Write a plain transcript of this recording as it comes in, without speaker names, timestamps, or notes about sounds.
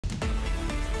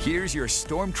Here's your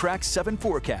Storm Track 7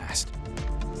 forecast.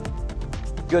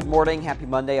 Good morning. Happy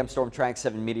Monday. I'm Storm Track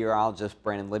 7 meteorologist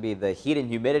Brandon Libby. The heat and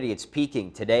humidity, it's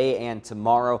peaking today and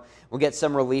tomorrow. We'll get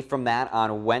some relief from that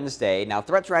on Wednesday. Now,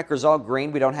 threat tracker's all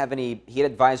green. We don't have any heat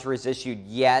advisories issued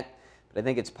yet, but I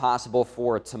think it's possible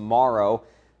for tomorrow.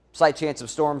 Slight chance of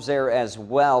storms there as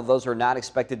well. Those are not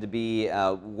expected to be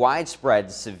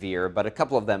widespread severe, but a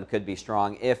couple of them could be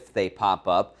strong if they pop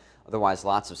up. Otherwise,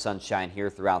 lots of sunshine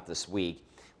here throughout this week.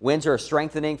 Winds are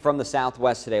strengthening from the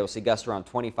southwest today. We'll see gusts around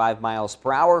 25 miles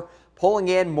per hour, pulling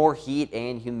in more heat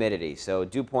and humidity. So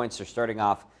dew points are starting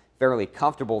off fairly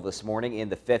comfortable this morning in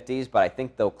the 50s, but I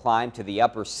think they'll climb to the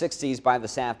upper 60s by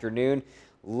this afternoon.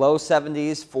 Low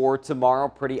 70s for tomorrow.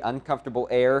 Pretty uncomfortable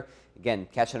air. Again,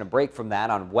 catching a break from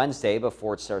that on Wednesday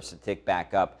before it starts to tick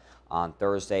back up on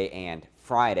Thursday and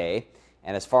Friday.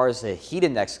 And as far as the heat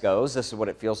index goes, this is what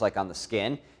it feels like on the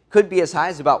skin. Could be as high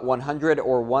as about 100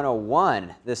 or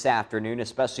 101 this afternoon,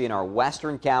 especially in our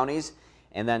western counties.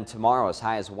 And then tomorrow as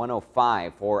high as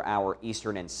 105 for our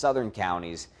eastern and southern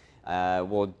counties.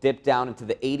 We'll dip down into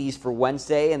the 80s for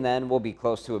Wednesday, and then we'll be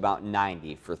close to about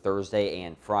 90 for Thursday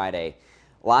and Friday.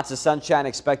 Lots of sunshine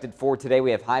expected for today.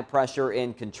 We have high pressure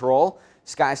in control.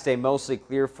 Skies stay mostly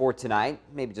clear for tonight,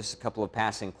 maybe just a couple of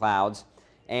passing clouds.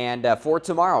 And for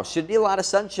tomorrow, should be a lot of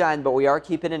sunshine, but we are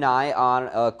keeping an eye on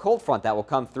a cold front that will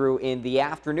come through in the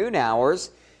afternoon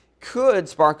hours. Could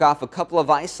spark off a couple of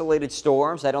isolated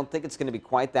storms. I don't think it's going to be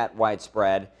quite that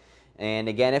widespread. And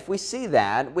again, if we see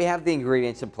that, we have the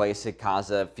ingredients in place to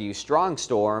cause a few strong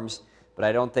storms, but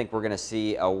I don't think we're going to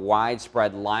see a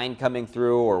widespread line coming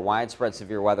through or widespread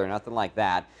severe weather, nothing like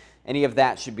that. Any of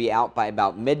that should be out by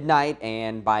about midnight,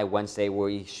 and by Wednesday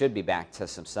we should be back to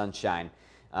some sunshine.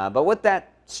 But with that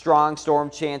strong storm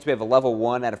chance, we have a level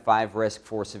 1 out of 5 risk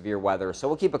for severe weather. So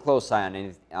we'll keep a close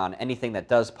eye on anything that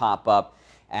does pop up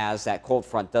as that cold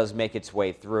front does make its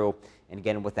way through. And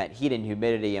again, with that heat and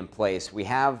humidity in place, we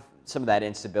have some of that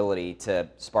instability to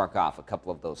spark off a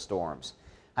couple of those storms.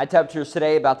 High temperatures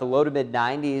today about the low to mid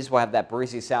 90s. We'll have that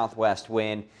breezy southwest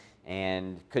wind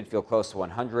and could feel close to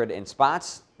 100 in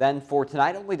spots. Then for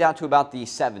tonight, only down to about the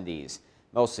 70s.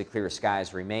 Mostly clear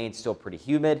skies remain, still pretty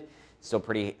humid. Still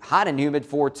pretty hot and humid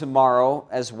for tomorrow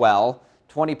as well.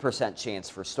 20%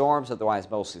 chance for storms, otherwise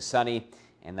mostly sunny.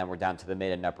 And then we're down to the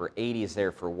mid and upper 80s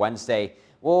there for Wednesday.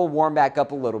 We'll warm back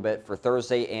up a little bit for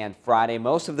Thursday and Friday.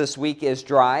 Most of this week is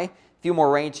dry. A few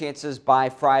more rain chances by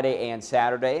Friday and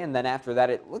Saturday. And then after that,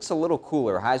 it looks a little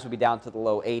cooler. Highs will be down to the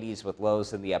low 80s with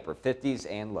lows in the upper 50s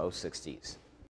and low 60s.